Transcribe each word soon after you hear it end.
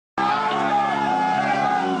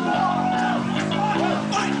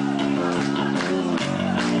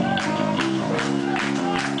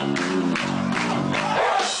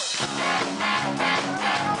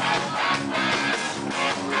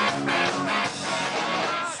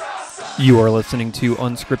You are listening to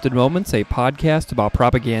Unscripted Moments, a podcast about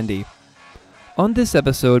propaganda. On this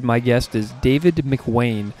episode, my guest is David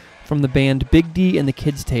McWane from the band Big D and the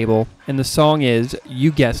Kids Table, and the song is,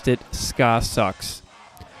 you guessed it, Ska Sucks.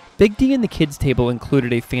 Big D and the Kids Table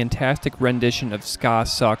included a fantastic rendition of Ska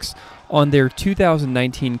Sucks on their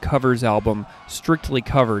 2019 covers album, Strictly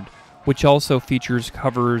Covered, which also features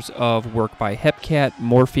covers of work by Hepcat,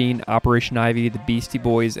 Morphine, Operation Ivy, the Beastie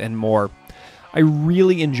Boys, and more. I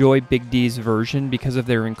really enjoy Big D's version because of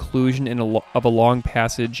their inclusion of a long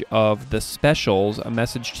passage of The Specials, A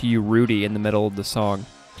Message to You, Rudy, in the middle of the song.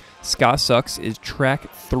 Ska Sucks is track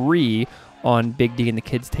 3 on Big D and the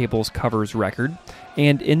Kids Table's covers record,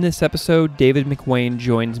 and in this episode, David McWane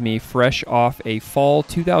joins me fresh off a fall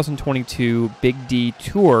 2022 Big D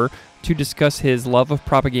tour to discuss his love of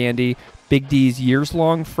propaganda, Big D's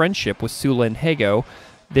years-long friendship with Sulin Hago,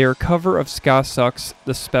 their cover of Ska Sucks,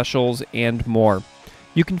 The Specials, and more.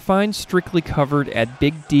 You can find Strictly Covered at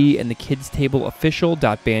Big D and the Kids Table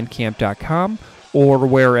official.bandcamp.com or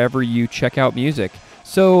wherever you check out music.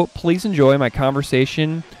 So please enjoy my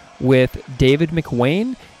conversation with David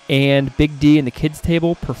McWane and Big D and the Kids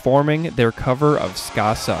Table performing their cover of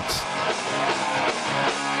Ska Sucks.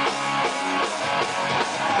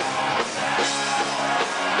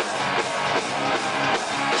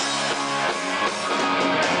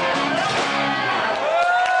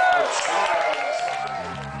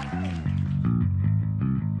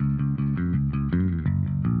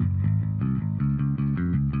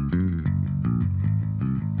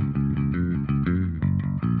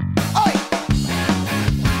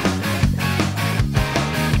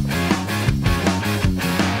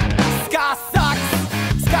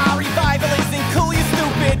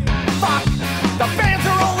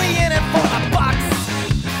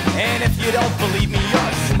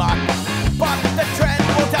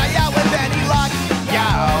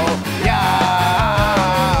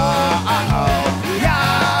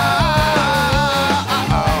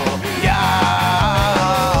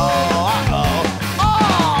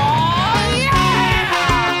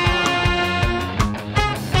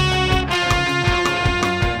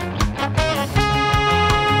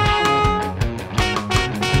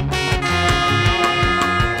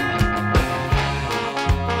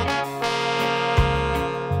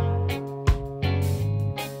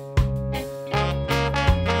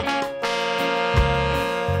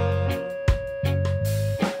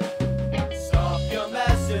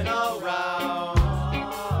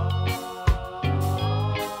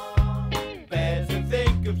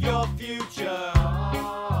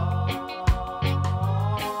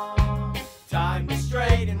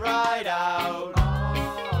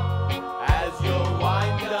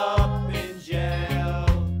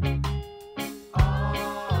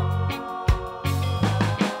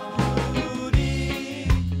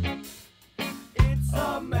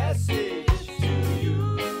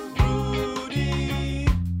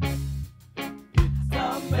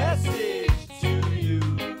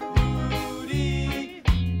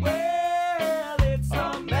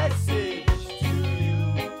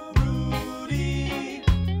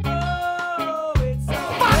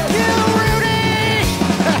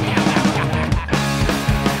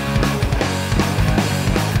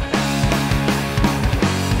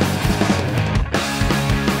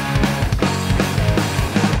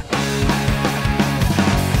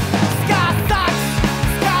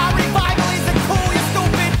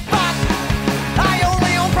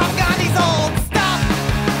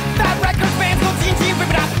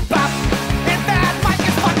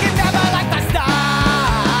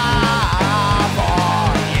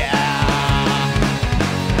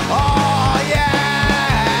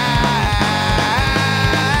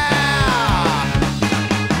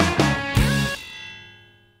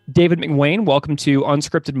 David McWane, welcome to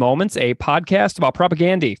Unscripted Moments, a podcast about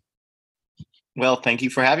propaganda. Well, thank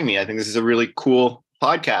you for having me. I think this is a really cool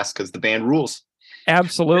podcast because the band rules.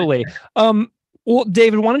 Absolutely. Well,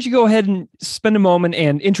 David, why don't you go ahead and spend a moment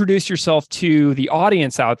and introduce yourself to the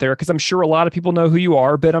audience out there? Because I'm sure a lot of people know who you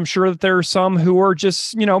are, but I'm sure that there are some who are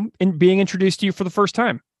just, being introduced to you for the first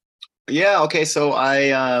time. Yeah. Okay. So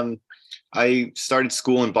I started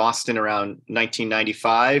school in Boston around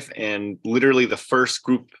 1995, and literally the first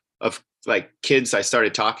group of kids I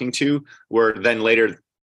started talking to were then later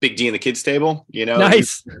Big D and the Kids Table.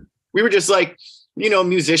 Nice. We were just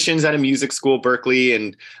musicians at a music school, Berkeley,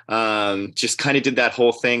 and just kind of did that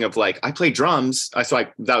whole thing of I play drums.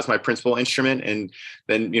 That was my principal instrument. And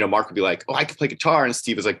then, Mark would be like, oh, I could play guitar. And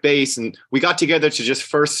Steve was like bass. And we got together to just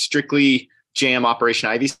first strictly jam Operation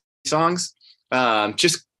Ivy songs.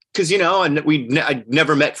 Just because, and I'd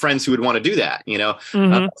never met friends who would want to do that,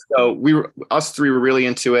 Mm-hmm. So us three were really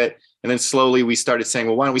into it. And then slowly we started saying,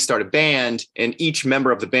 well, why don't we start a band? And each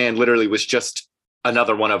member of the band literally was just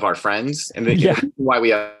another one of our friends. And the reason why we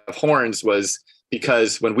have horns was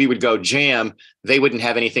because when we would go jam, they wouldn't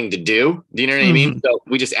have anything to do. Do you know what I mean? So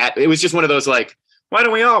we just, it was just one of those like, why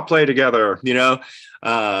don't we all play together?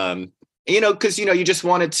 Because, you just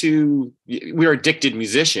wanted to, we were addicted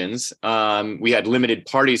musicians. We had limited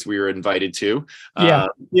parties we were invited to,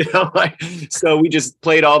 so we just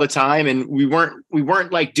played all the time, and we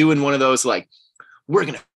weren't like doing one of those, like, we're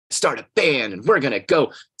going to start a band and we're going to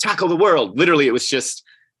go tackle the world. Literally, it was just,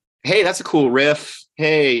 hey, that's a cool riff.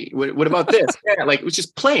 Hey, what about this? Yeah, like it was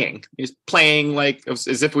just playing, like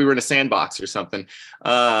as if we were in a sandbox or something.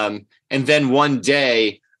 And then one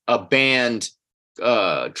day a band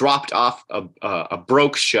dropped off a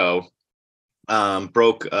Broke show.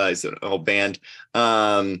 Broke is an old band.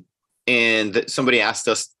 And somebody asked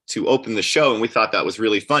us to open the show, and we thought that was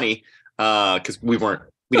really funny because we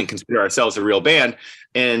didn't consider ourselves a real band.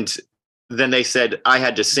 And then they said I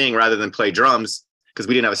had to sing rather than play drums because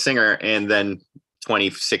we didn't have a singer. And then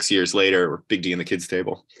 26 years later, we're Big D and the Kids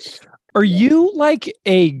Table. Are you like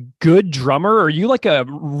a good drummer? Are you like a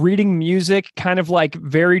reading music, kind of like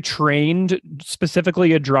very trained,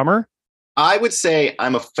 specifically a drummer? I would say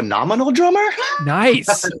I'm a phenomenal drummer.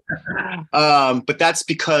 Nice. But that's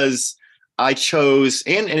because I chose,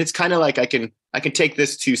 and it's kind of like I can take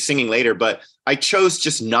this to singing later, but I chose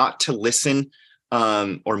just not to listen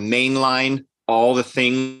or mainline all the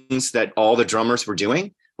things that all the drummers were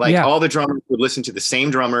doing. Like all the drummers would listen to the same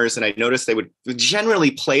drummers, and I noticed they would generally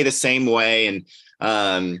play the same way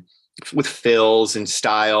and with fills and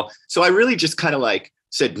style. So I really just kind of like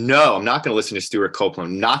said, no, I'm not going to listen to Stuart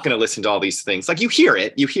Copeland. I'm not going to listen to all these things. Like you hear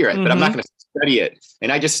it, but I'm not going to study it.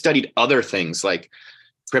 And I just studied other things like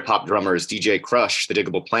hip hop drummers, DJ Crush, The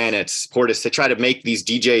Diggable Planets, Portis, to try to make these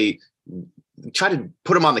try to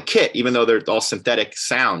put them on the kit, even though they're all synthetic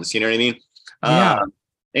sounds. You know what I mean? Yeah.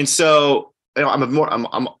 And so, I'm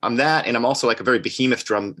that, and I'm also like a very behemoth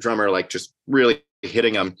drummer, like just really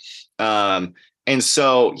hitting them. And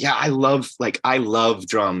so, yeah, I love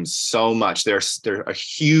drums so much. They're a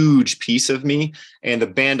huge piece of me. And the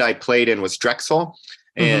band I played in was Drexel,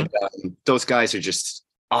 and those guys are just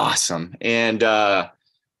awesome. And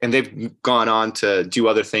they've gone on to do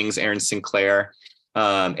other things. Aaron Sinclair,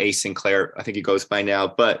 A. Sinclair, I think he goes by now.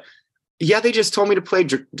 But yeah, they just told me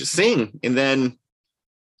to sing, and then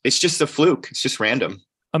it's just a fluke. It's just random.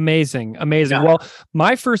 Amazing. Yeah. Well,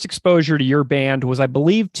 my first exposure to your band was, I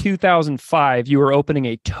believe, 2005. You were opening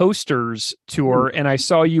a Toasters tour, and I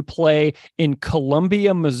saw you play in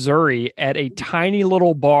Columbia, Missouri at a tiny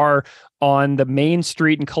little bar on the main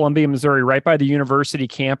street in Columbia, Missouri, right by the university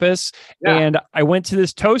campus. Yeah. And I went to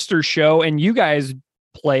this Toasters show, and you guys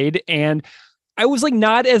played, and I was like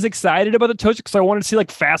not as excited about the Toasters because I wanted to see like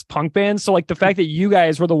fast punk bands. So like the fact that you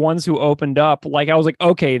guys were the ones who opened up, like I was like,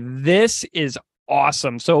 okay, this is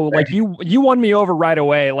awesome. So like you won me over right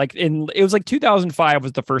away. Like it was like 2005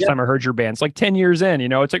 was the first time I heard your band. It's like 10 years in,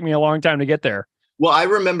 it took me a long time to get there. Well, I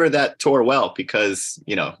remember that tour well because,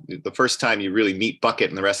 the first time you really meet Bucket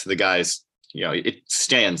and the rest of the guys, it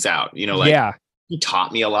stands out, he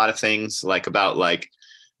taught me a lot of things like about like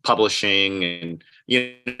publishing and,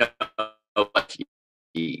 like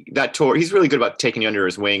that tour, he's really good about taking you under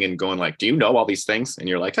his wing and going like, do you know all these things? And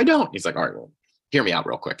you're like, I don't. He's like, all right, well, hear me out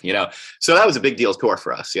real quick, So that was a big deal tour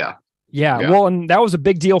for us. Yeah. Well, and that was a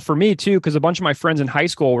big deal for me too, because a bunch of my friends in high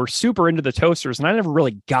school were super into the Toasters, and I never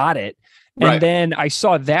really got it. And then I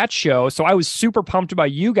saw that show, so I was super pumped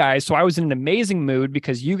about you guys. So I was in an amazing mood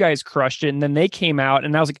because you guys crushed it. And then they came out,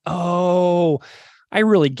 and I was like, oh, I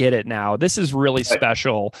really get it now. This is really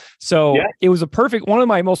special. So it was one of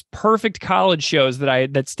my most perfect college shows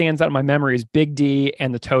that stands out in my memory is Big D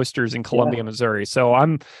and the Toasters in Columbia, Missouri. So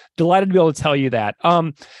I'm delighted to be able to tell you that.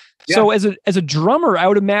 So as a drummer, I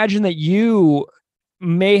would imagine that you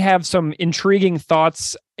may have some intriguing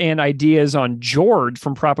thoughts and ideas on George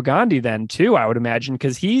from Propagandhi then too, I would imagine,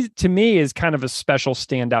 because he, to me, is kind of a special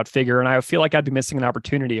standout figure. And I feel like I'd be missing an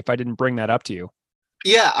opportunity if I didn't bring that up to you.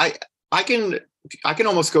 Yeah, I can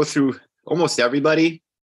almost go through almost everybody.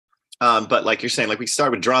 But like you're saying, like we start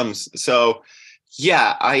with drums. So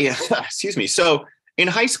yeah, excuse me. So in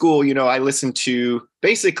high school, I listened to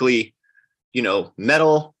basically,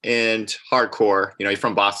 metal and hardcore. You're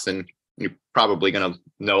from Boston. You're probably going to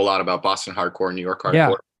know a lot about Boston hardcore, New York hardcore.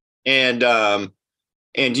 Yeah.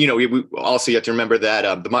 And we also, you have to remember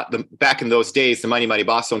that the back in those days, the Mighty Mighty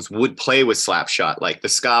Bosstones would play with Slapshot. Like the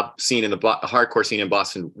ska scene and the hardcore scene in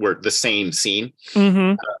Boston were the same scene.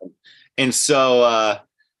 And then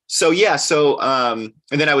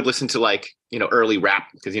I would listen to like early rap,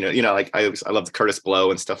 because like I love the Curtis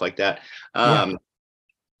Blow and stuff like that.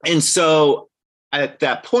 And so at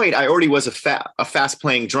that point, I already was a fast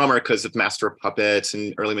playing drummer because of Master of Puppets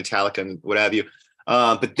and early Metallica and what have you.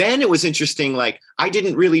 But then it was interesting. Like, I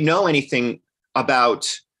didn't really know anything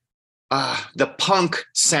about the punk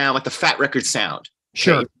sound, like the Fat Record sound.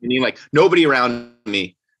 Sure. Okay? I mean, like nobody around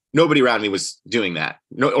me was doing that,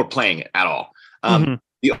 or playing it at all.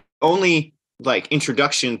 The only like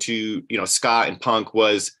introduction to ska and punk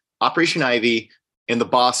was Operation Ivy and the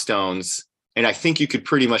Bosstones, and I think you could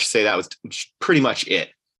pretty much say that was pretty much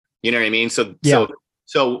it. You know what I mean?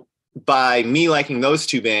 So by me liking those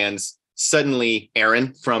two bands, suddenly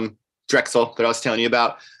Aaron from Drexel that I was telling you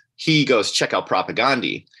about, he goes, check out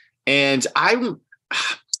Propagandhi. And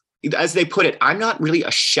as they put it, I'm not really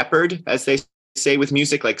a shepherd, as they say with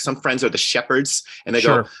music. Like, some friends are the shepherds, and they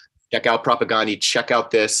go, check out Propagandhi, check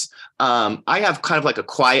out this. I have kind of like a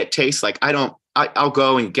quiet taste. Like, I'll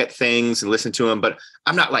go and get things and listen to them, but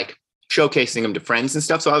I'm not like showcasing them to friends and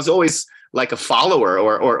stuff. So I was always like a follower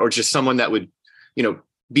or just someone that would,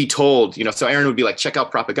 be told, so Aaron would be like, check out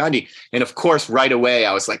Propagandhi. And of course, right away,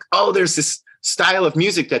 I was like, oh, there's this style of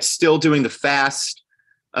music that's still doing the fast,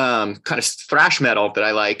 kind of thrash metal that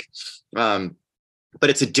I like. But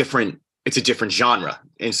it's a different genre.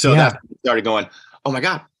 And so that started going, oh my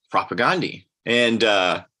God, Propagandhi. And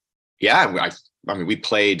I mean, we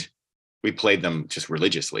played them just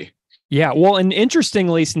religiously. Yeah, well, and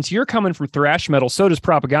interestingly, since you're coming from thrash metal, so does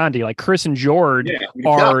Propagandhi. Like, Chris and Jord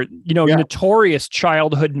are, notorious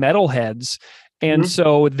childhood metalheads, and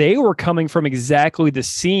so they were coming from exactly the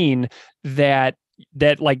scene that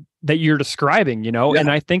you're describing,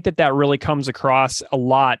 and I think that really comes across a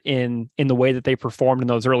lot in the way that they performed in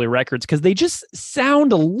those early records, because they just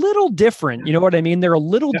sound a little different. You know what I mean? They're a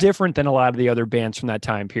little different than a lot of the other bands from that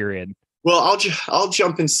time period. Well, I'll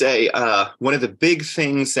jump and say one of the big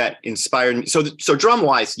things that inspired me. So drum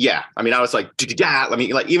wise, yeah. I mean, I was like, let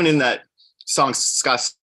me, like, even in that song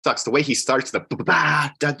Scott Sucks, the way he starts the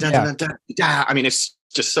I mean, it's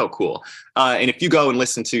just so cool. And if you go and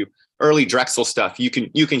listen to early Drexel stuff, you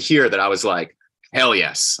can hear that I was like, hell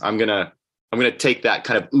yes, I'm gonna take that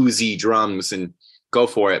kind of oozy drums and go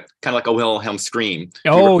for it, kind of like a Wilhelm scream.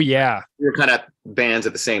 Oh, we were kind of bands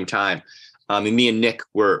at the same time. And me and Nick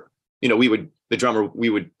were, we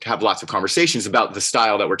would have lots of conversations about the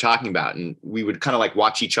style that we're talking about, and we would kind of like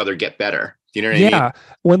watch each other get better. You know what I mean? Yeah.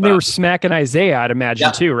 When they were smacking Isaiah, I'd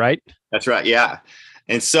imagine too, right? That's right. Yeah.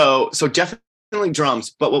 And so definitely drums.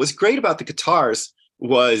 But what was great about the guitars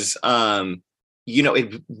was, that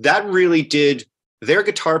really did, their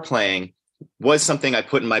guitar playing was something I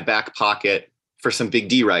put in my back pocket for some Big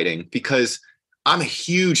D writing, because I'm a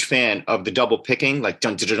huge fan of the double picking, like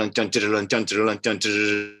dun dun dun dun dun dun dun dun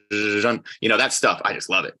dun, that stuff. I just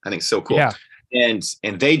love it. I think it's so cool. Yeah. And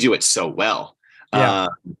they do it so well. Yeah.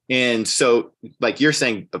 And so, like you're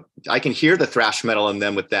saying, I can hear the thrash metal in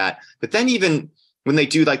them with that. But then even when they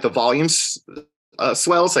do like the volumes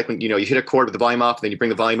swells, like when you hit a chord with the volume off, and then you bring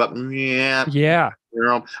the volume up. Yeah.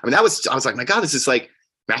 I mean, I was like, my God, this is like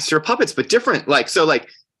Master of Puppets, but different. Like, so like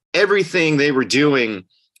everything they were doing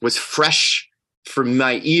was fresh for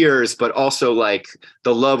my ears, but also like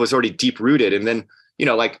the love was already deep rooted. And then,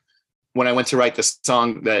 like when I went to write the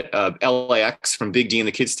song that LAX from Big D and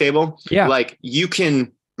the Kids Table, like you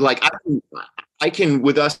can, like, I can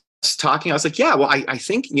with us talking, I was like, yeah, well, I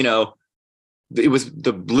think, it was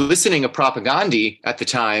the listening of Propagandhi at the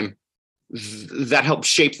time that helped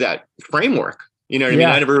shape that framework. You know what I mean?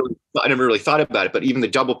 I never really thought about it, but even the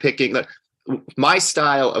double picking, my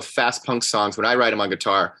style of fast punk songs, when I write them on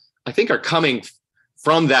guitar, I think are coming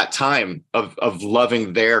from that time of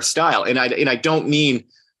loving their style. And I don't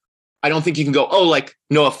think you can go, oh, like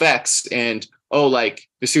NoFX and oh, like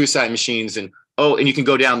the Suicide Machines and you can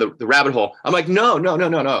go down the rabbit hole. I'm like,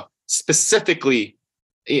 no. Specifically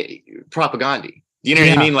Propagandhi. You know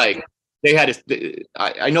what I mean? Like they had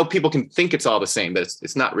I know people can think it's all the same, but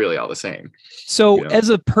it's not really all the same. So as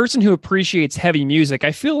a person who appreciates heavy music,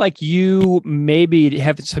 I feel like you maybe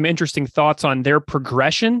have some interesting thoughts on their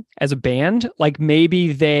progression as a band. Like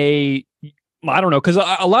maybe I don't know, because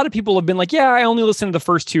a lot of people have been like, yeah, I only listened to the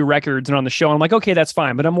first two records and on the show. And I'm like, okay, that's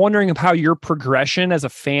fine. But I'm wondering how your progression as a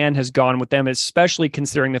fan has gone with them, especially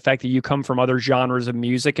considering the fact that you come from other genres of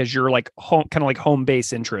music as your like home, kind of like home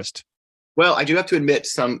base interest. Well, I do have to admit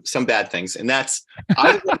some bad things. And that's,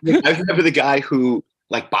 I was never the guy who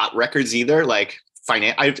like bought records either. Like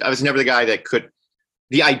I was never the guy that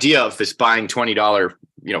the idea of this buying $20,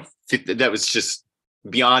 that was just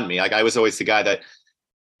beyond me. Like I was always the guy that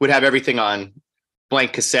would have everything on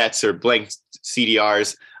blank cassettes or blank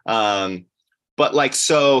CDRs. But like,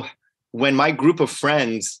 so when my group of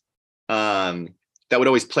friends that would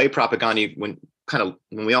always play Propaganda when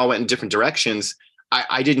we all went in different directions,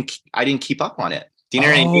 I didn't keep up on it. Do you know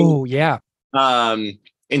what I mean? Oh, yeah.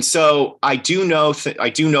 And so I do know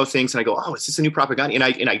things, and I go, oh, is this a new Propaganda?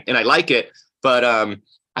 And I like it, but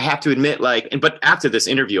I have to admit, but after this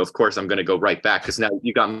interview, of course, I'm going to go right back, because now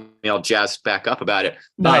you got me all jazzed back up about it.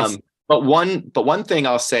 Nice. But one thing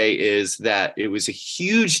I'll say is that it was a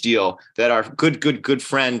huge deal that our good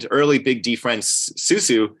friend, early Big D friend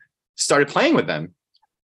Susu, started playing with them.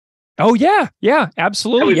 Oh yeah,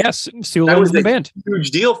 absolutely. Yes, Sue was the band. Huge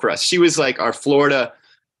deal for us. She was like our Florida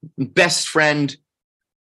best friend,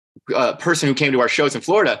 person who came to our shows in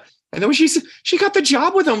Florida. And then when she got the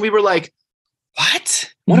job with them, we were like,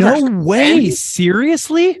 what? No way.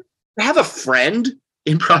 Seriously? To have a friend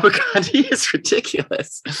in Propaganda is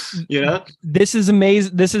ridiculous. You know? This is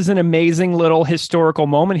amazing. This is an amazing little historical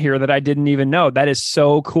moment here that I didn't even know. That is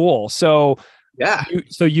so cool. So yeah.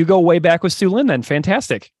 So you go way back with Sue Lynn then.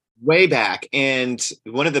 Fantastic. Way back. And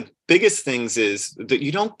one of the biggest things is that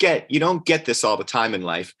you don't get this all the time in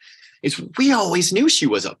life, is we always knew she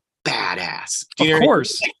was a badass. Of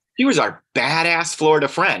course. She was our badass Florida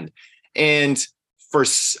friend. And for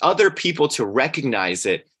other people to recognize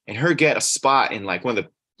it and her get a spot in like one of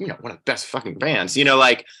the best fucking bands, it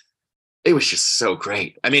was just so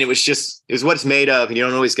great. I mean, it was what it's made of, and you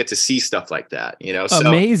don't always get to see stuff like that, So,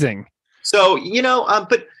 amazing. So,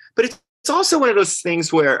 but it's also one of those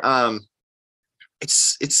things where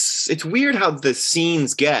it's weird how the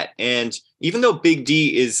scenes get. And even though Big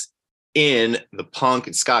D is in the punk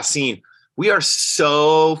and ska scene, we are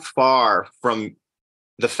so far from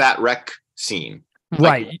the Fat Wreck scene.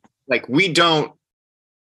 Right. Like we don't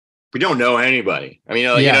know anybody. I mean,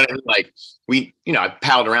 I've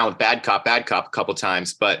palled around with Bad Cop a couple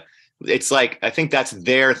times, but it's like, I think that's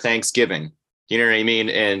their Thanksgiving. You know what I mean?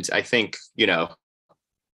 And I think,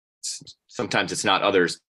 sometimes it's not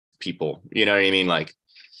others people, you know what I mean? Like,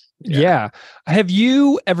 yeah. Have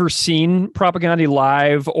you ever seen Propaganda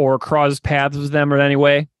live or crossed paths with them in any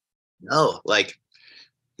way? No.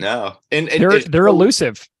 And they're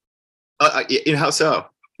elusive. How so?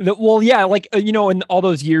 Well, yeah, in all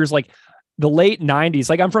those years, like the late 90s,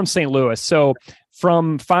 like I'm from St. Louis. So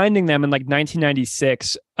from finding them in like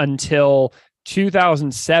 1996 until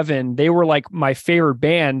 2007, they were like my favorite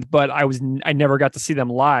band, but I never got to see them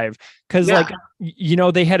live because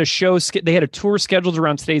they had a tour scheduled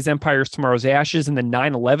around Today's Empire is Tomorrow's Ashes, and then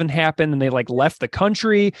 9/11 happened and they like left the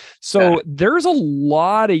country. So there's a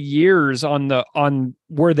lot of years on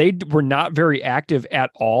where they were not very active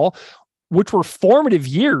at all, which were formative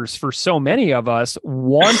years for so many of us,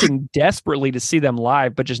 wanting desperately to see them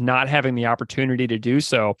live, but just not having the opportunity to do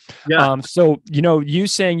so. Yeah. You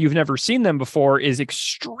saying you've never seen them before is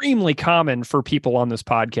extremely common for people on this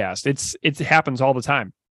podcast. It happens all the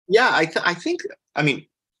time. Yeah, I think,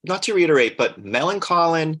 not to reiterate, but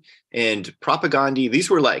Melancholy and Propaganda, these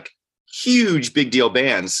were like huge, big deal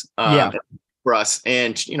bands for us,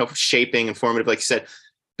 and shaping and formative, like you said.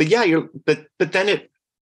 But yeah, but then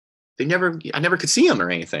I never could see them or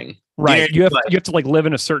anything. Right. You have to like live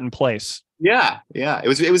in a certain place. Yeah.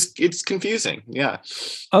 It's confusing. Yeah.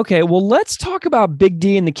 Okay. Well, let's talk about Big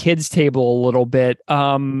D and the Kids Table a little bit.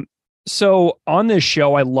 So on this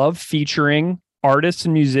show, I love featuring artists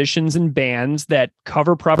and musicians and bands that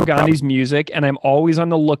cover Propaganda's music, and I'm always on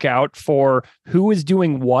the lookout for who is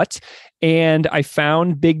doing what. And I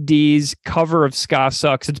found Big D's cover of Ska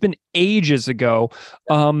Sucks. It's been ages ago.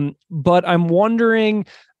 But I'm wondering,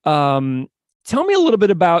 tell me a little bit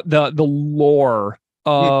about the lore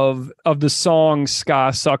of the song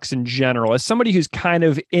Ska Sucks in general. As somebody who's kind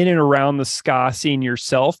of in and around the ska scene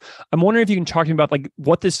yourself, I'm wondering if you can talk to me about like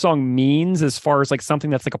what this song means as far as like something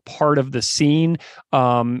that's like a part of the scene,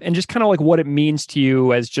 and just kind of like what it means to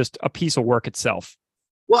you as just a piece of work itself.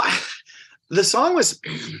 Well, the song was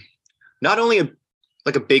not only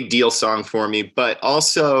a big deal song for me, but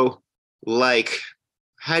also like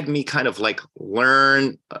had me kind of like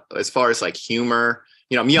learn as far as like humor.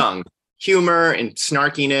 I'm young. Humor and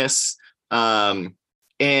snarkiness, and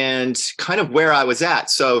kind of where I was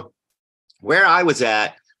at. So where I was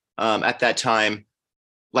at that time,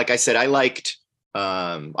 like I said, I liked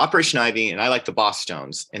Operation Ivy and I liked the Boss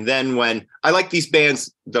Stones. And then when I like these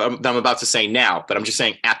bands that I'm about to say now, but I'm just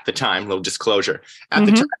saying at the time, little disclosure, at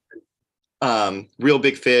the time, Real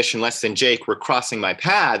Big Fish and Less Than Jake were crossing my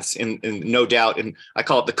paths, and no doubt, and I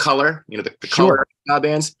call it the color, the color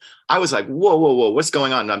bands. I was like, whoa, what's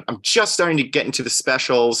going on? And I'm just starting to get into the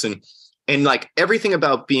specials and like everything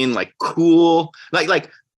about being like cool, like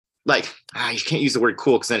you can't use the word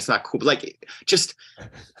cool because then it's not cool, but like just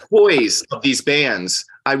poise of these bands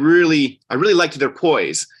I really liked their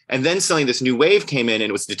poise. And then suddenly this new wave came in and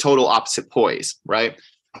it was the total opposite poise, right?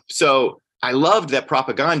 So I loved that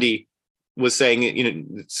Propaganda was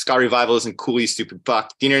saying, ska revival isn't cool, you stupid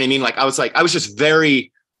fuck. Do you know what I mean? Like, I was just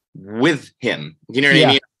very with him. You know what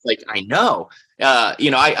I mean? Like, I know.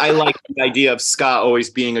 I like the idea of ska always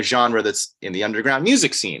being a genre that's in the underground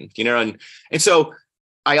music scene, and so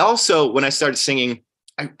I also, when I started singing,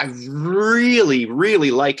 I really,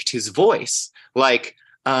 really liked his voice, like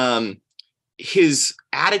his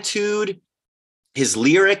attitude, his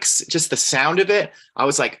lyrics, just the sound of it. I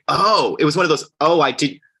was like, oh, it was one of those,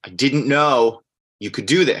 I didn't know you could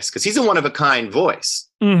do this, because he's a one of a kind voice,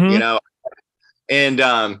 and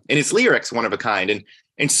his lyrics one of a kind.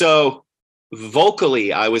 And so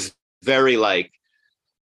vocally, I was very like,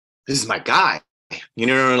 this is my guy,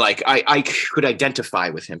 like I could identify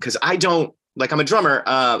with him, because I don't, like, I'm a drummer.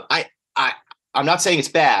 I'm not saying it's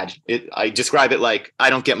bad. I describe it like, I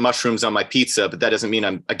don't get mushrooms on my pizza, but that doesn't mean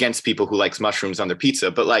I'm against people who likes mushrooms on their pizza.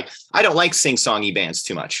 But like, I don't like sing-songy bands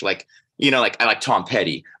too much. Like, like I like Tom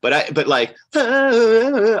Petty, but I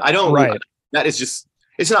don't, right. That is just,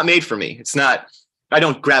 it's not made for me. It's not, I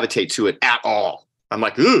don't gravitate to it at all. I'm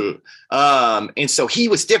like, ooh. And so he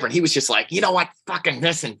was different. He was just like, you know what? Fucking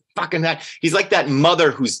this and fucking that. He's like that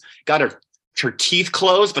mother who's got her teeth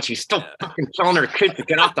closed, but she's still fucking telling her kids to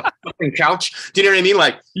get off the fucking couch. Do you know what I mean?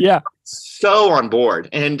 Like, yeah, so on board.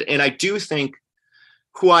 And I do think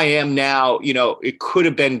who I am now, it could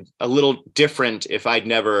have been a little different if I'd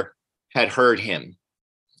never had heard him.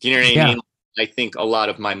 Do you know what I mean? I think a lot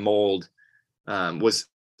of my mold is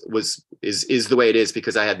the way it is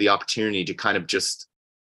because I had the opportunity to kind of just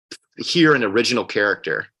hear an original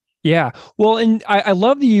character. Yeah. Well, and I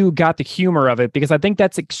love that you got the humor of it, because I think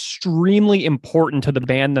that's extremely important to the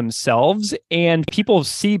band themselves. And people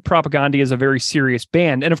see Propaganda as a very serious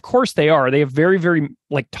band. And of course they are. They have very, very,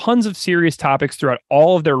 like, tons of serious topics throughout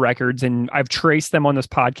all of their records. And I've traced them on this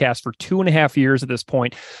podcast for 2.5 years at this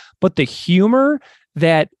point. But the humor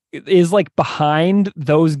that is like behind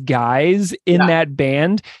those guys in that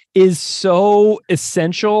band is so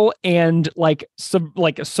essential and like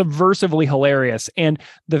subversively hilarious. And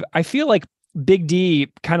I feel like Big D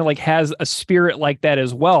kind of like has a spirit like that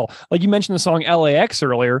as well. Like you mentioned the song LAX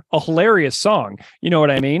earlier, a hilarious song. You know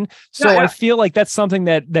what I mean? So I feel like that's something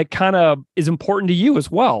that kind of is important to you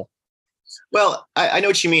as well. Well, I know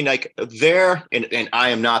what you mean. Like and I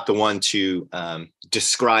am not the one to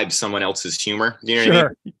describe someone else's humor. You know what I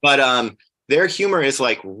mean? But their humor is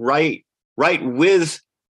like right with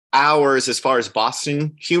ours as far as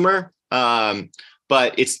Boston humor.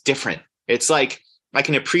 But it's different. It's like I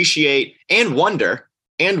can appreciate and wonder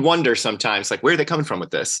sometimes, like, where are they coming from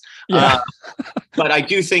with this? Yeah. But I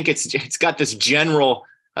do think it's got this general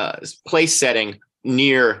place setting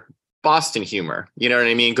near Boston humor. You know what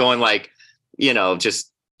I mean? Going like,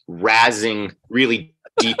 just razzing really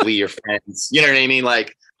deeply your friends. You know what I mean?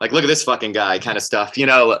 Like look at this fucking guy kind of stuff.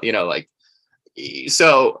 Like.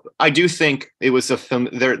 So I do think it was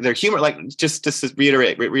their humor. Like just to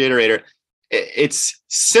reiterate it, it's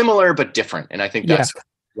similar but different, and I think that's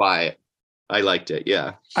why I liked it.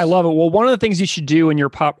 Yeah, I love it. Well, one of the things you should do in your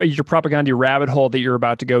Propaganda rabbit hole that you're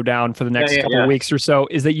about to go down for the next couple of weeks or so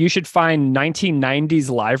is that you should find 1990s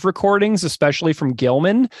live recordings, especially from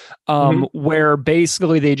Gilman, where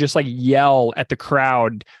basically they just like yell at the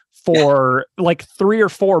crowd for like 3 or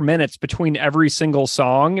 4 minutes between every single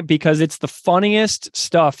song, because it's the funniest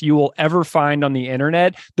stuff you will ever find on the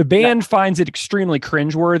internet. The band finds it extremely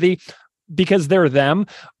cringeworthy because they're them,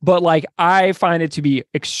 but like I find it to be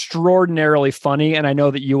extraordinarily funny, and I know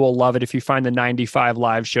that you will love it if you find the 95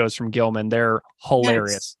 live shows from Gilman. They're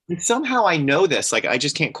hilarious. And somehow I know this, like I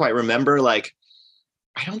just can't quite remember, like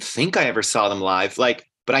I don't think I ever saw them live, like,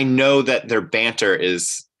 but I know that their banter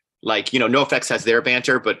is like, NoFX has their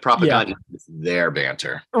banter, but Propaganda is their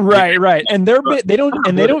banter. Right. And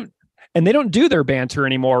they don't do their banter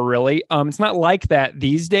anymore, really. It's not like that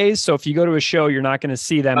these days. So if you go to a show, you're not going to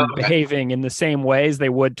see them behaving in the same way as they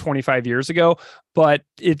would 25 years ago. But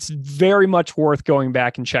it's very much worth going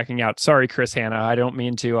back and checking out. Sorry, Chris Hanna. I don't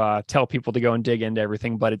mean to tell people to go and dig into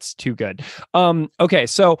everything, but it's too good. Okay,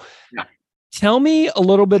 so tell me a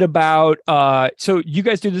little bit about, so you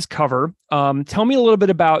guys do this cover. Tell me a little bit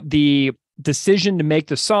about the decision to make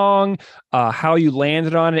the song, how you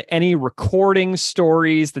landed on it, any recording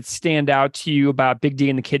stories that stand out to you about Big D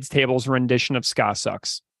and the Kids Table's rendition of Ska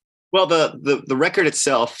Sucks. Well, the record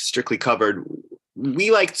itself, Strictly Covered,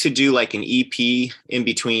 we like to do like an EP in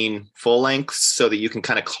between full lengths so that you can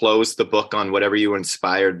kind of close the book on whatever you were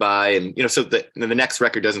inspired by. And, so the next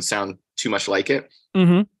record doesn't sound too much like it.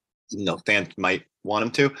 Mm-hmm. Fans might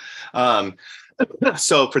want them to.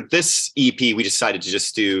 So for this EP, we decided to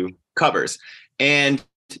just do covers. And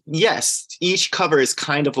yes, each cover is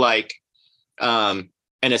kind of like an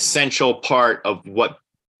essential part of what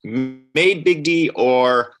made Big D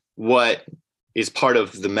or what is part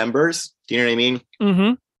of the members. Do you know what I mean?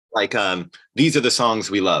 Mm-hmm. Like, these are the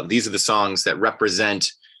songs we love. These are the songs that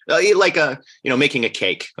represent making a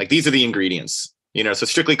cake. Like, these are the ingredients, so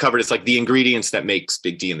Strictly Covered is like the ingredients that makes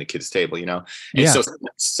Big D and the Kids Table, And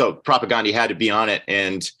so Propaganda had to be on it.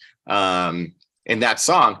 And in that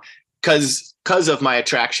song, because of my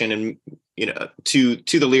attraction and, to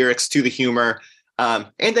the lyrics, to the humor,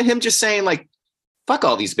 and then him just saying like, fuck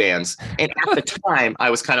all these bands. And at the time I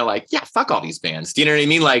was kind of like, yeah, fuck all these bands. Do you know what I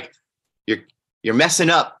mean? Like, you're messing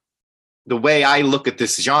up the way I look at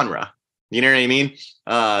this genre. You know what I mean?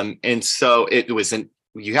 And so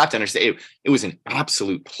you have to understand, it was an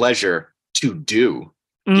absolute pleasure to do.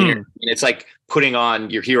 You know? And it's like putting on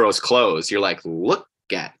your hero's clothes. You're like, look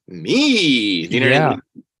at me. You know what I mean?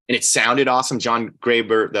 And it sounded awesome. John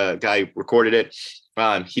Graber, the guy who recorded it,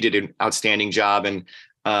 he did an outstanding job. And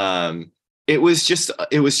it was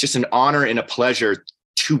just an honor and a pleasure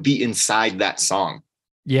to be inside that song.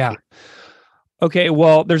 Yeah. Okay,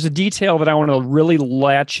 well, there's a detail that I want to really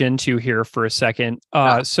latch into here for a second.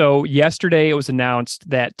 So yesterday it was announced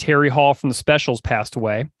that Terry Hall from the Specials passed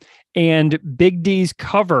away, and Big D's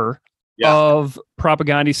cover of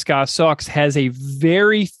Propaganda Ska Sucks has a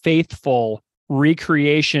very faithful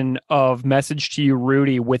recreation of Message to You,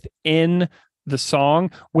 Rudy within the song,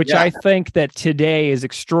 which I think that today is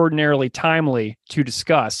extraordinarily timely to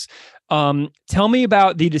discuss. Tell me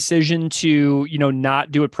about the decision to,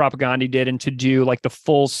 not do what Propaganda did and to do like the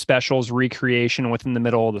full Specials recreation within the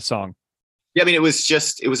middle of the song. Yeah, I mean, it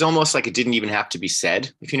was almost like it didn't even have to be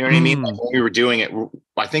said, if you know what I mean. Like when we were doing it,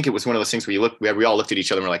 I think it was one of those things where we all looked at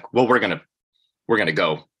each other and we're like, well, we're gonna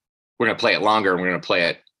play it longer, and we're gonna play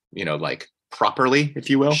it, like properly, if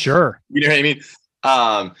you will. Sure. You know what I mean?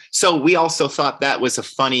 So we also thought that was a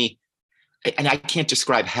funny, and I can't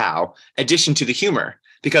describe how, addition to the humor,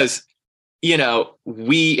 because we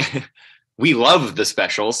love the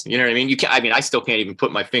Specials. You know what I mean? I still can't even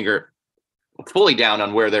put my finger fully down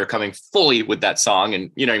on where they're coming fully with that song.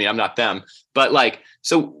 And you know what I mean? I'm not them, but like,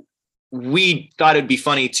 so we thought it'd be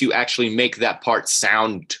funny to actually make that part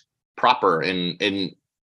sound proper and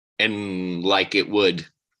like it would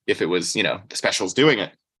if it was, the Specials doing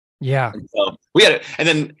it. Yeah. And so we had it.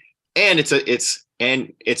 And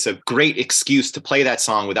it's a great excuse to play that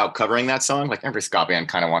song without covering that song. Like every ska band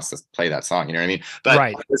kind of wants to play that song, you know what I mean?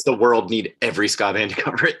 But does the world need every ska band to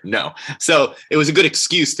cover it? No. So it was a good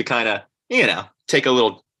excuse to kind of, take a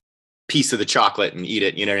little piece of the chocolate and eat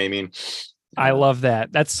it. You know what I mean? I love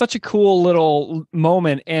that. That's such a cool little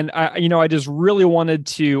moment. And I just really wanted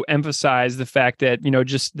to emphasize the fact that,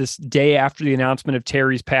 just this day after the announcement of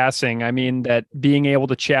Terry's passing, I mean, that being able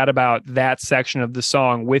to chat about that section of the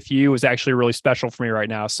song with you is actually really special for me right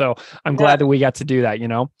now. So I'm glad that we got to do that,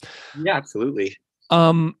 Yeah, absolutely.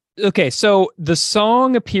 Okay. So the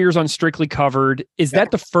song appears on Strictly Covered. Is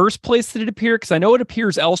that the first place that it appeared? Because I know it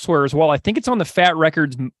appears elsewhere as well. I think it's on the Fat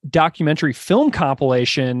Records documentary film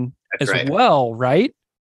compilation well, right?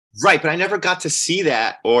 Right, but I never got to see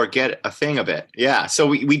that or get a thing of it. Yeah, so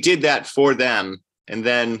we did that for them, and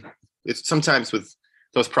then it's sometimes with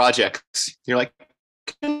those projects, you're like,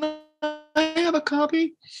 can I have a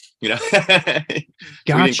copy? Gotcha. We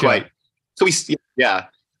didn't quite. So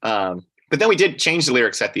but then we did change the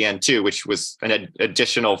lyrics at the end too, which was an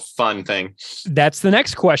additional fun thing. That's the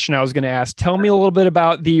next question I was going to ask. Tell me a little bit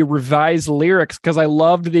about the revised lyrics, because I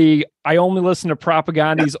loved I only listened to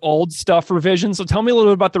Propaganda's old stuff revision. So tell me a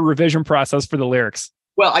little bit about the revision process for the lyrics.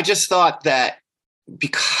 Well, I just thought that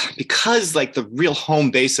because like the real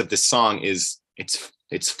home base of this song is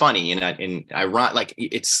it's funny and ironic, like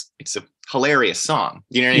it's a hilarious song.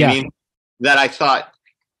 You know what I mean? That I thought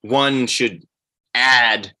one should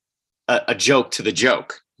add a joke to the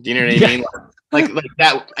joke. Do you know what I mean? Like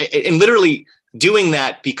that, and literally doing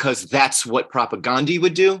that because that's what Propaganda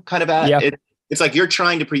would do. Kind of it's like you're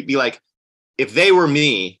trying to be like, if they were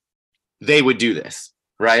me, they would do this,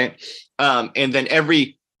 right? And then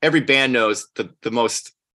every band knows the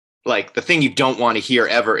most, like, the thing you don't want to hear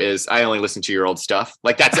ever is, I only listen to your old stuff.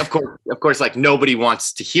 Like that's of course, like nobody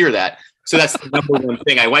wants to hear that. So that's the number one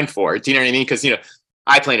thing I went for. Do you know what I mean? Because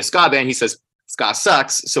I play in a ska band. He says ska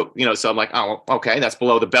sucks. So, so I'm like, oh, okay, that's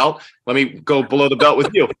below the belt. Let me go below the belt with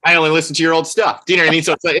you. I only listen to your old stuff. Do you know what I mean?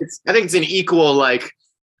 So I think it's an equal, like,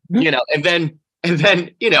 and then,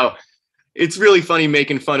 it's really funny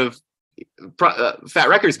making fun of, Fat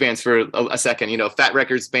Records bands for a second. Fat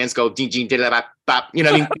Records bands go ding ding da bop. I mean,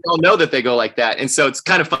 we all know that they go like that, and so it's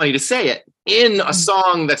kind of funny to say it in a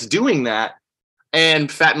song that's doing that.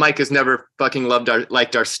 And Fat Mike has never fucking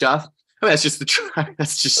liked our stuff. I mean, that's just the truth.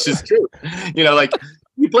 That's just true. Like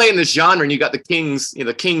you play in this genre, and you got the kings,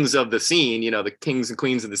 the kings of the scene, the kings and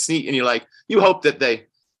queens of the scene, and you're like, you hope that they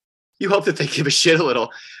give a shit a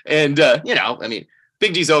little. And I mean,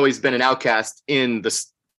 Big D's always been an outcast in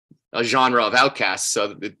a genre of outcasts,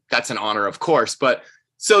 so that's an honor, of course. But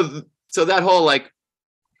so that whole like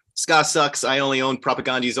ska sucks, I only own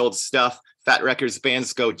Propaganda's old stuff, Fat Records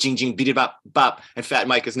bands go jing jing beat it bop bop, and Fat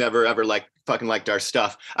Mike has never ever fucking liked our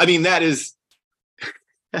stuff. I mean, that's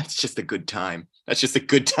just a good time. That's just a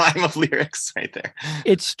good time of lyrics right there.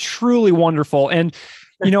 It's truly wonderful. And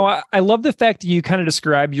I love the fact that you kind of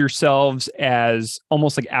describe yourselves as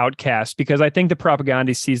almost like outcasts, because I think the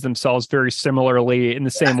Propaganda sees themselves very similarly in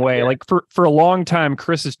the same way. Yeah. Like for a long time,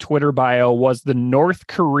 Chris's Twitter bio was the North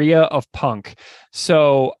Korea of punk.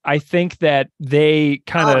 So I think that they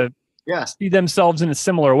kind of see themselves in a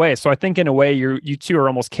similar way. So I think in a way you two are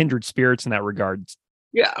almost kindred spirits in that regard.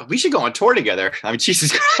 Yeah, we should go on tour together. I mean,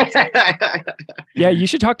 Jesus Christ. Yeah, you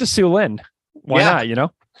should talk to Sue Lin. Why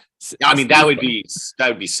not, I mean, that would be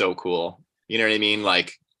so cool. You know what I mean?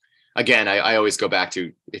 Like, again, I always go back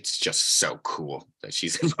to, it's just so cool that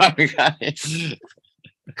she's in Propaganda.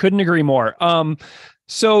 Couldn't agree more.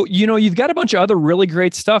 So, you've got a bunch of other really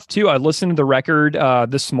great stuff too. I listened to the record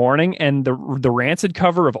this morning, and the Rancid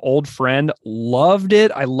cover of Old Friend, loved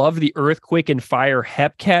it. I love the Earthquake and Fire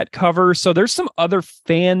Hepcat cover. So there's some other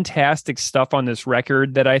fantastic stuff on this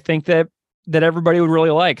record that I think that everybody would really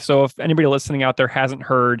like. So if anybody listening out there hasn't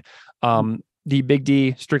heard the Big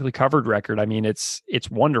D Strictly Covered record, I mean, it's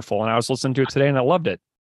wonderful. And I was listening to it today and I loved it.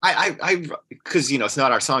 I because it's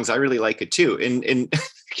not our songs. I really like it too. And can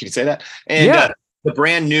you say that? And the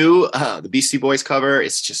brand new the Beastie Boys cover,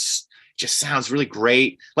 it's just sounds really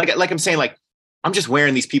great. Like I'm saying, like I'm just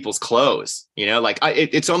wearing these people's clothes.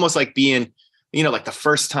 It's almost like being, like the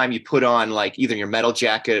first time you put on like either your metal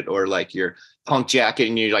jacket or like your punk jacket,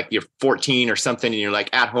 and you're 14 or something, and you're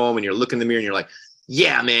like at home and you're looking in the mirror and you're like,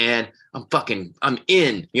 yeah, man, I'm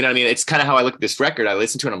in. You know what I mean? It's kind of how I look at this record. I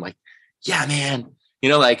listen to it, I'm like, yeah, man,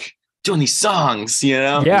 like doing these songs,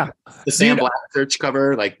 Yeah. The Sam Black Church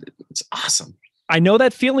cover, like it's awesome. I know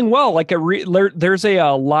that feeling well. Like there's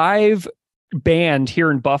a live band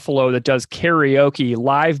here in Buffalo that does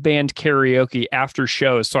live band karaoke after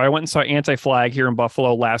shows. So I went and saw Anti-Flag here in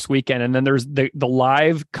Buffalo last weekend, and then there's the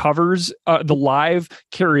live covers, the live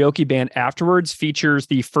karaoke band afterwards features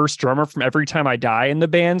the first drummer from Every Time I Die in the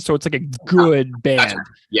band. So it's like a good band.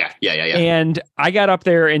 Yeah. And I got up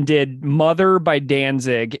there and did Mother by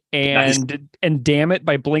Danzig and Damn It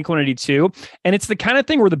by Blink-182. And it's the kind of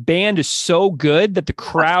thing where the band is so good that the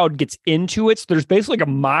crowd gets into it. So there's basically like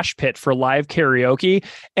a mosh pit for live karaoke,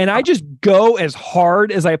 and I just go as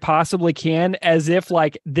hard as I possibly can, as if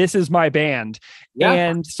like this is my band.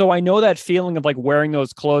 And so I know that feeling of like wearing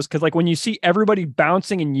those clothes, because like when you see everybody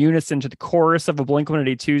bouncing in unison to the chorus of a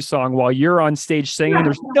Blink-182 song while you're on stage singing,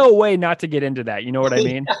 there's no way not to get into that. You know what I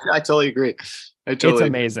mean? I totally agree. It's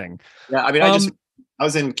amazing. Yeah, I mean, I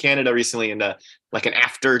was in Canada recently, and like an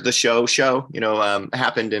after the show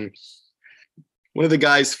happened, and one of the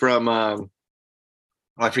guys from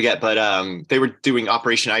I forget, but they were doing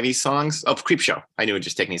Operation Ivy songs of Creep Show. I knew it would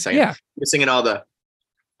just take me a second. Yeah. They're singing all the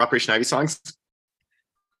Operation Ivy songs.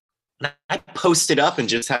 And I posted up and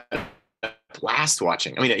just had a blast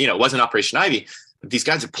watching. I mean, it wasn't Operation Ivy, but these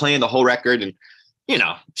guys are playing the whole record and,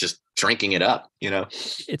 just drinking it up,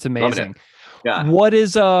 It's amazing. Yeah.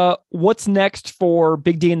 What's next for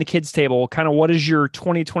Big D and the Kids Table? Kind of what is your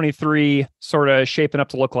 2023 sort of shaping up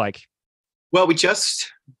to look like? Well, we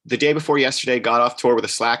just, the day before yesterday, got off tour with the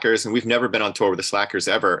Slackers, and we've never been on tour with the Slackers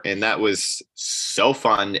ever. And that was so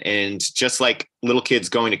fun. And just like little kids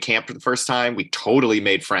going to camp for the first time, we totally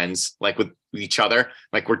made friends, like with each other.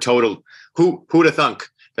 Like we're total, who'd have thunk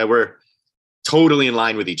that we're totally in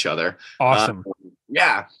line with each other. Awesome.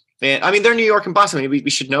 Yeah. And I mean, they're New York and Boston. I mean, we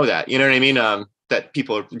should know that, you know what I mean? That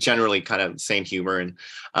people are generally kind of the same humor. And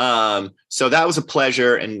so that was a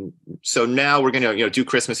pleasure. And so now we're going to, do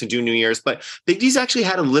Christmas and do New Year's, but Big D's actually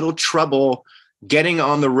had a little trouble getting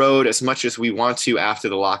on the road as much as we want to after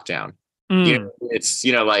the lockdown. It's,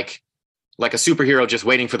 like a superhero just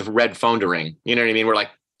waiting for the red phone to ring. You know what I mean? We're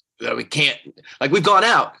like, we can't, like we've gone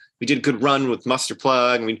out. We did a good run with Mustard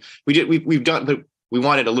Plug. We've done, but we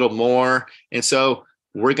wanted a little more. And so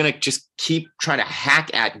we're going to just keep trying to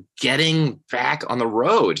hack at getting back on the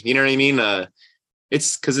road. You know what I mean?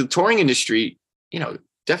 It's because the touring industry,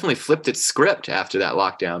 definitely flipped its script after that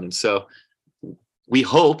lockdown. And so we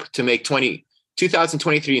hope to make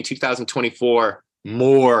 2023 and 2024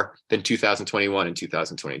 more than 2021 and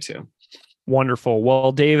 2022. Wonderful.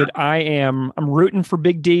 Well, David, I'm rooting for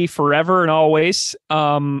Big D forever and always.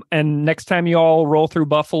 And next time you all roll through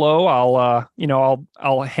Buffalo,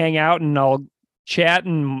 I'll hang out and I'll chat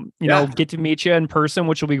and, get to meet you in person,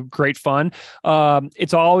 which will be great fun.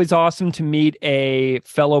 It's always awesome to meet a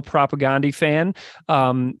fellow Propagandhi fan.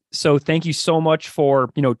 So thank you so much for,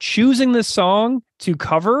 choosing this song to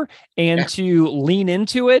cover and to lean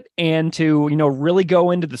into it and to, really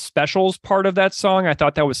go into the specials part of that song. I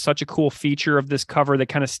thought that was such a cool feature of this cover that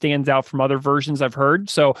kind of stands out from other versions I've heard.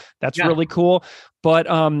 So that's really cool. But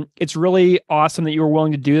it's really awesome that you were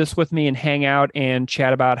willing to do this with me and hang out and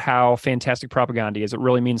chat about how fantastic Propagandhi is. It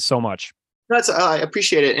really means so much. I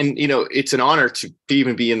appreciate it. And, it's an honor to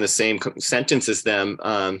even be in the same sentence as them.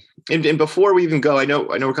 And before we even go, I know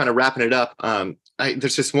we're kind of wrapping it up.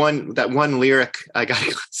 There's just one lyric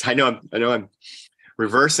I know I'm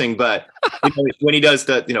reversing, but when he does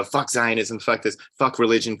the, fuck Zionism, fuck this, fuck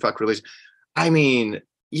religion. I mean,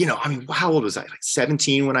 how old was I? Like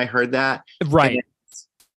 17 when I heard that. Right.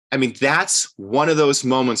 That's one of those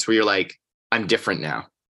moments where you're like, I'm different now.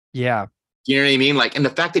 Yeah. You know what I mean? Like, and the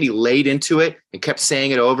fact that he laid into it and kept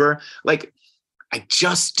saying it over, like, I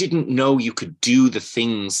just didn't know you could do the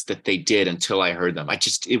things that they did until I heard them.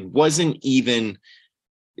 It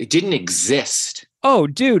didn't exist. Oh,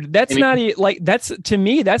 dude, that's not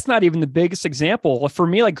even the biggest example for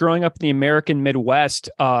me. Like growing up in the American Midwest,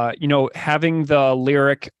 having the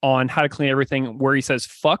lyric on How to Clean Everything where he says,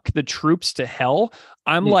 fuck the troops to hell.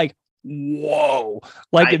 I'm like, whoa,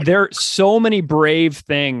 like there are so many brave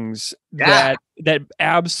things that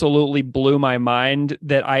absolutely blew my mind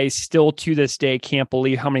that I still to this day can't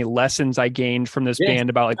believe how many lessons I gained from this band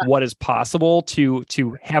about like what is possible to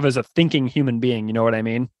have as a thinking human being. You know what I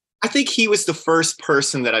mean? I think he was the first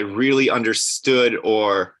person that I really understood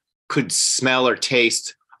or could smell or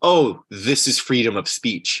taste. Oh, this is freedom of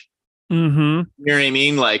speech. Mm-hmm. You know what I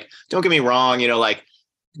mean? Like, don't get me wrong. Like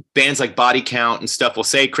bands like Body Count and stuff will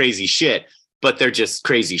say crazy shit, but they're just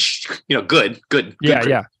crazy, good.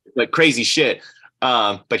 Yeah. Like crazy shit.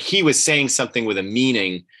 But he was saying something with a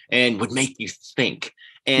meaning and would make you think.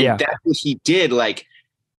 And that's what he did. Like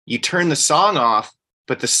you turn the song off,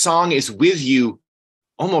 but the song is with you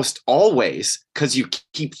almost always because you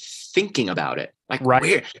keep thinking about it. Like,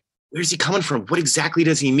 where's he coming from? What exactly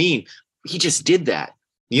does he mean? He just did that.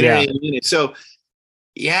 You know what I mean? So,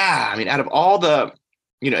 out of all the,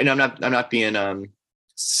 and I'm not being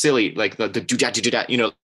silly, like the do that,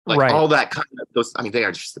 all that kind of those. They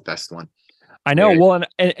are just the best one. I know. Well,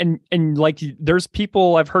 and like there's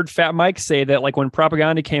people I've heard Fat Mike say that like when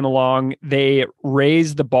Propagandhi came along, they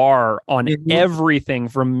raised the bar on everything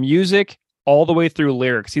from music all the way through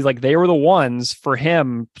lyrics. He's like, they were the ones for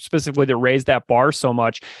him specifically that raised that bar so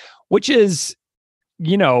much, which is,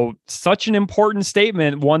 such an important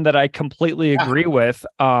statement, one that I completely agree with.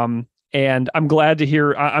 And I'm glad to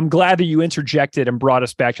hear, I'm glad that you interjected and brought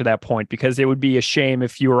us back to that point, because it would be a shame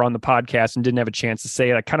if you were on the podcast and didn't have a chance to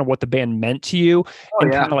say like kind of what the band meant to you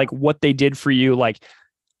and kind of like what they did for you, like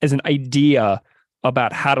as an idea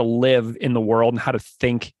about how to live in the world and how to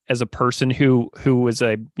think as a person who is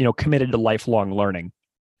committed to lifelong learning.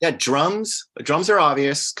 Yeah. Drums are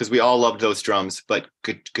obvious because we all loved those drums, but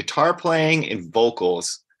guitar playing and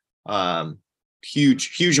vocals,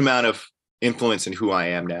 huge amount of influence in who I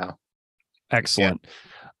am now. Excellent.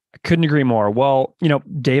 I couldn't agree more. Well,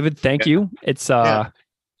 David, thank you. It's a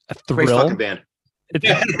thrill. Great fucking band.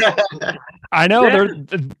 I know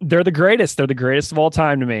they're the greatest. They're the greatest of all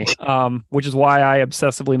time to me. Which is why I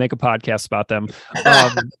obsessively make a podcast about them.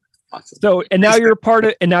 Awesome. So, and now you're a part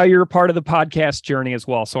of the podcast journey as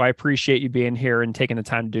well. So I appreciate you being here and taking the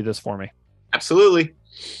time to do this for me. Absolutely.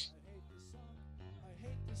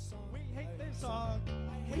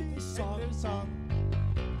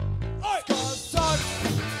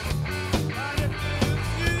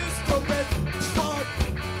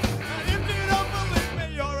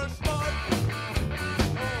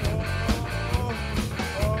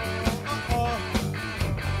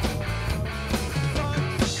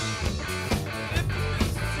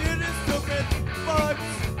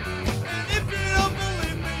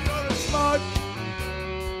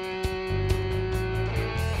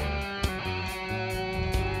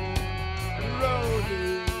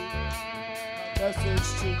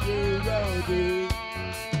 Message to you, Rowdy.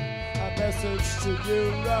 A message to you,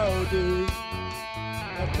 Rowdy.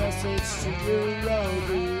 A message to you,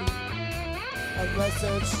 Rowdy. A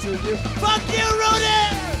message to you. Fuck you, Rowdy!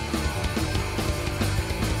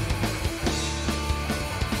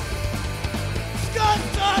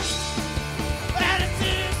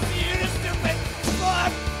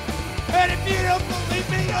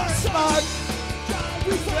 man.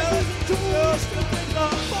 We fell to